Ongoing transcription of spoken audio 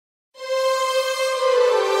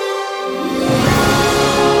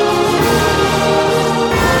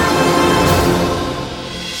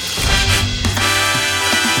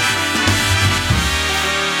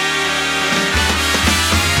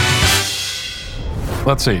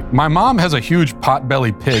Let's see. My mom has a huge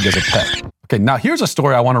potbelly pig as a pet. Okay, now here's a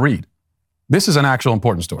story I want to read. This is an actual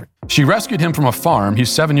important story. She rescued him from a farm.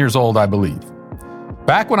 He's 7 years old, I believe.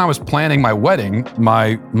 Back when I was planning my wedding,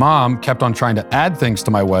 my mom kept on trying to add things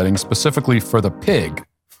to my wedding, specifically for the pig.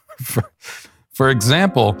 For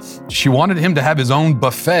example, she wanted him to have his own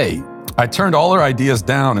buffet. I turned all her ideas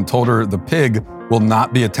down and told her the pig will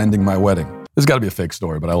not be attending my wedding. This has got to be a fake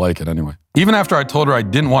story, but I like it anyway. Even after I told her I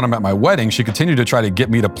didn't want him at my wedding, she continued to try to get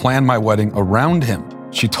me to plan my wedding around him.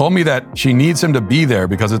 She told me that she needs him to be there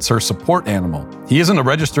because it's her support animal. He isn't a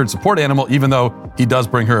registered support animal, even though he does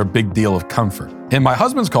bring her a big deal of comfort. In my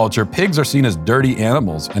husband's culture, pigs are seen as dirty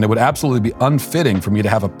animals, and it would absolutely be unfitting for me to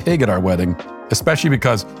have a pig at our wedding, especially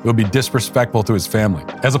because it would be disrespectful to his family,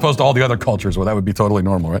 as opposed to all the other cultures where that would be totally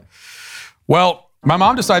normal, right? Well, my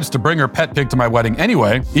mom decides to bring her pet pig to my wedding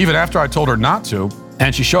anyway, even after I told her not to,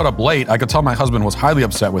 and she showed up late. I could tell my husband was highly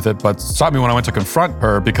upset with it, but stopped me when I went to confront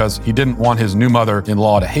her because he didn't want his new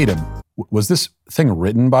mother-in-law to hate him. Was this thing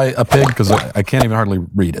written by a pig? Because I can't even hardly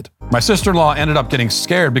read it. My sister-in-law ended up getting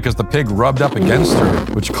scared because the pig rubbed up against her,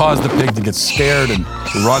 which caused the pig to get scared and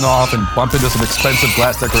run off and bump into some expensive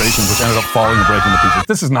glass decorations, which ended up falling and breaking to pieces.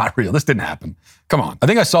 This is not real. This didn't happen. Come on. I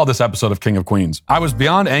think I saw this episode of King of Queens. I was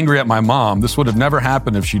beyond angry at my mom. This would have never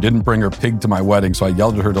happened if she didn't bring her pig to my wedding, so I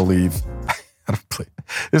yelled at her to leave.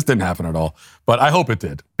 This didn't happen at all, but I hope it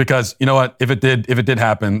did, because you know what? If it did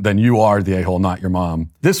happen, then you are the a-hole, not your mom.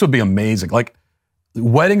 This would be amazing. Like,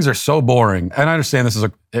 weddings are so boring, and I understand this is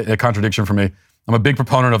a contradiction for me. I'm a big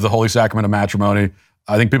proponent of the Holy Sacrament of matrimony.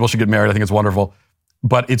 I think people should get married. I think it's wonderful,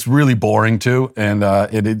 but it's really boring too, and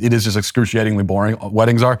it is just excruciatingly boring.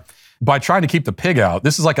 Weddings are. By trying to keep the pig out,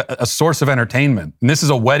 this is like a source of entertainment, and this is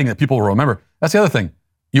a wedding that people will remember. That's the other thing.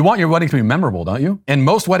 You want your wedding to be memorable, don't you? And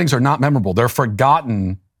most weddings are not memorable. They're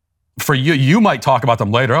forgotten. For you, you might talk about them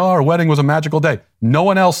later. Oh, our wedding was a magical day. No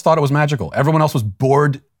one else thought it was magical. Everyone else was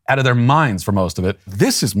bored out of their minds for most of it.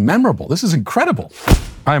 This is memorable. This is incredible.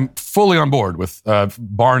 I'm fully on board with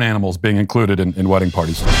barn animals being included in wedding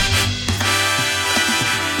parties.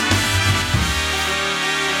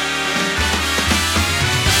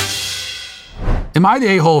 Am I the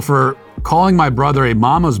a-hole for calling my brother a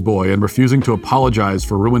mama's boy and refusing to apologize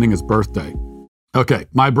for ruining his birthday? Okay,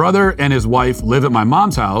 my brother and his wife live at my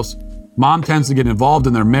mom's house. Mom tends to get involved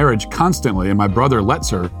in their marriage constantly, and my brother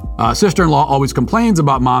lets her. Sister-in-law always complains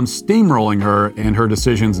about mom steamrolling her and her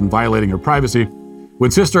decisions and violating her privacy.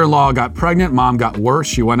 When sister-in-law got pregnant, mom got worse.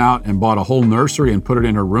 She went out and bought a whole nursery and put it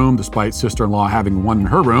in her room, despite sister-in-law having one in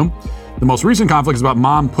her room. The most recent conflict is about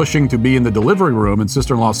mom pushing to be in the delivery room and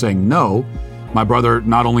sister-in-law saying no. My brother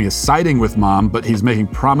not only is siding with mom, but he's making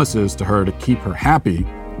promises to her to keep her happy.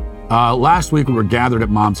 Last week, we were gathered at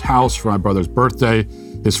mom's house for my brother's birthday.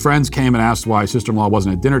 His friends came and asked why sister-in-law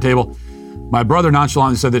wasn't at dinner table. My brother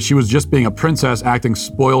nonchalantly said that she was just being a princess, acting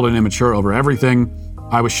spoiled and immature over everything.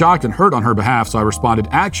 I was shocked and hurt on her behalf, so I responded,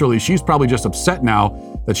 actually, she's probably just upset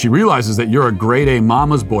now that she realizes that you're a grade A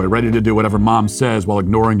mama's boy, ready to do whatever mom says while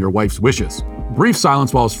ignoring your wife's wishes. Brief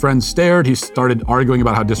silence while his friends stared. He started arguing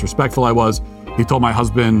about how disrespectful I was. He told my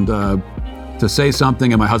husband to say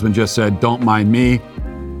something, and my husband just said, don't mind me.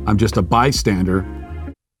 I'm just a bystander.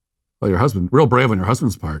 Well, your husband, real brave on your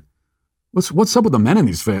husband's part. What's up with the men in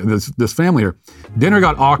this family here? Dinner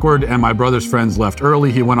got awkward, and my brother's friends left early.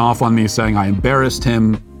 He went off on me, saying I embarrassed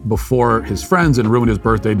him before his friends and ruined his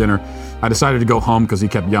birthday dinner. I decided to go home because he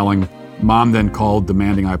kept yelling. Mom then called,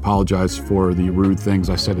 demanding I apologize for the rude things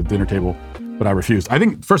I said at dinner table, but I refused. I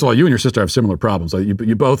think, first of all, you and your sister have similar problems.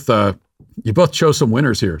 You both chose some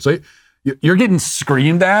winners here. So you're getting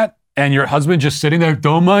screamed at, and your husband just sitting there,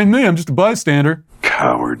 don't mind me, I'm just a bystander.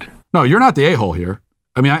 Coward. No, you're not the a-hole here.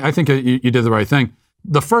 I mean, I think you did the right thing.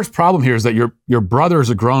 The first problem here is that your brother is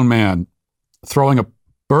a grown man throwing a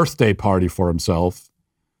birthday party for himself,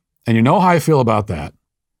 and you know how I feel about that.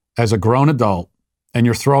 As a grown adult, and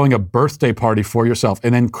you're throwing a birthday party for yourself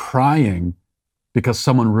and then crying because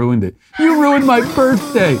someone ruined it. You ruined my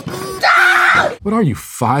birthday. What are you,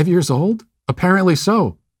 5 years old? Apparently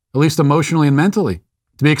so, at least emotionally and mentally.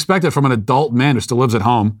 To be expected from an adult man who still lives at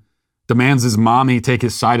home, demands his mommy take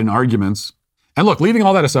his side in arguments. And look, leaving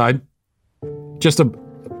all that aside, just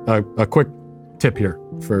a quick tip here.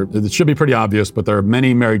 It should be pretty obvious, but there are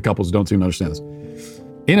many married couples who don't seem to understand this.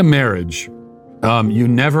 In a marriage, you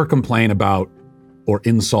never complain about or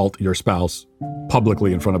insult your spouse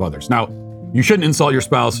publicly in front of others. Now, you shouldn't insult your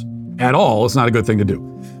spouse at all. It's not a good thing to do.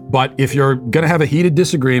 But if you're going to have a heated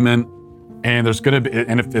disagreement, and if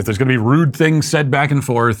there's going to be rude things said back and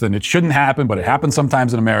forth, and it shouldn't happen, but it happens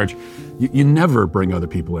sometimes in a marriage, you never bring other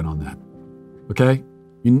people in on that. Okay?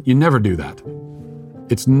 You never do that.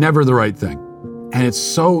 It's never the right thing. And it's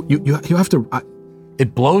so, you have to,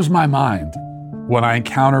 it blows my mind when I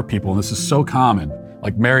encounter people, and this is so common,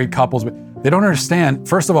 like married couples, but they don't understand.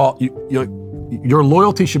 First of all, your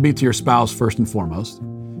loyalty should be to your spouse first and foremost.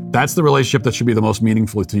 That's the relationship that should be the most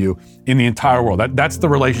meaningful to you in the entire world. That's the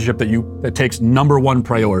relationship that takes number one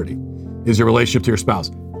priority, is your relationship to your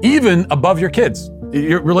spouse. Even above your kids.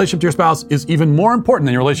 Your relationship to your spouse is even more important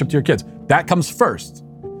than your relationship to your kids. That comes first,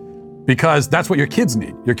 because that's what your kids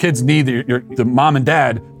need. Your kids need the mom and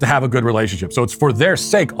dad to have a good relationship. So it's for their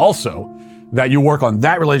sake also that you work on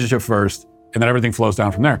that relationship first, and then everything flows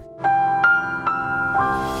down from there.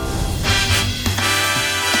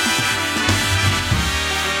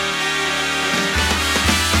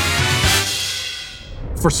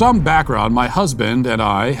 For some background, my husband and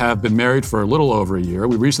I have been married for a little over a year.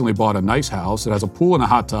 We recently bought a nice house. It has a pool and a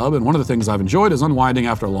hot tub, and one of the things I've enjoyed is unwinding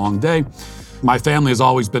after a long day. My family has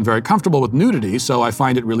always been very comfortable with nudity, so I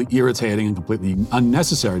find it really irritating and completely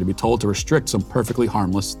unnecessary to be told to restrict some perfectly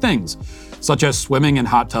harmless things, such as swimming and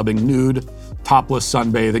hot tubbing nude, topless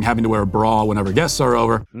sunbathing, having to wear a bra whenever guests are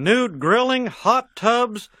over. Nude grilling, hot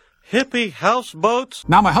tubs, hippie houseboats.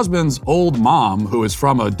 Now, my husband's old mom, who is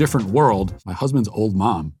from a different world, my husband's old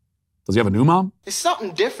mom, does he have a new mom? There's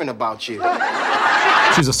something different about you.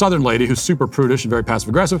 She's a Southern lady who's super prudish and very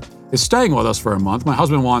passive-aggressive, is staying with us for a month. My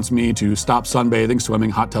husband wants me to stop sunbathing, swimming,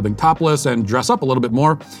 hot tubbing topless, and dress up a little bit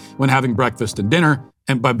more when having breakfast and dinner.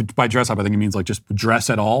 And by dress up, I think he means like just dress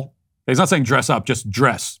at all. He's not saying dress up, just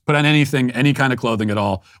dress. Put on anything, any kind of clothing at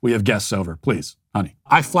all. We have guests over, please, honey.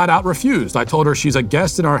 I flat out refused. I told her she's a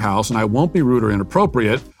guest in our house and I won't be rude or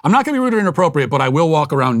inappropriate. I'm not gonna be rude or inappropriate, but I will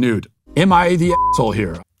walk around nude. Am I the asshole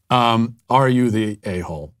here? Are you the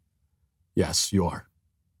a-hole? Yes, you are.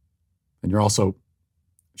 And you're also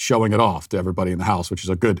showing it off to everybody in the house, which is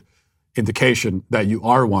a good indication that you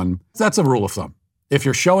are one. That's a rule of thumb. If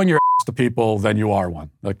you're showing your ass to people, then you are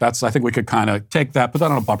one. Like I think we could kind of take that, put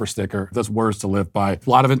that on a bumper sticker. That's words to live by. A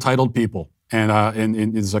lot of entitled people, and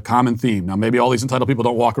it's a common theme. Now, maybe all these entitled people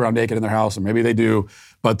don't walk around naked in their house, or maybe they do,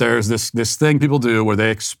 but there's this thing people do where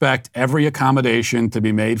they expect every accommodation to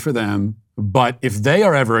be made for them, but if they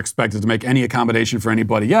are ever expected to make any accommodation for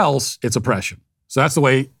anybody else, it's oppression. So that's the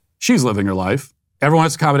way she's living her life. Everyone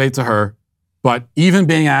has to accommodate to her, but even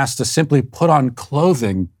being asked to simply put on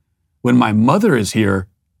clothing when my mother is here,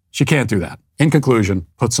 she can't do that. In conclusion,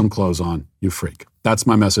 put some clothes on, you freak. That's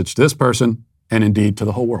my message to this person, and indeed to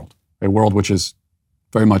the whole world. A world which is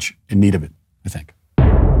very much in need of it, I think.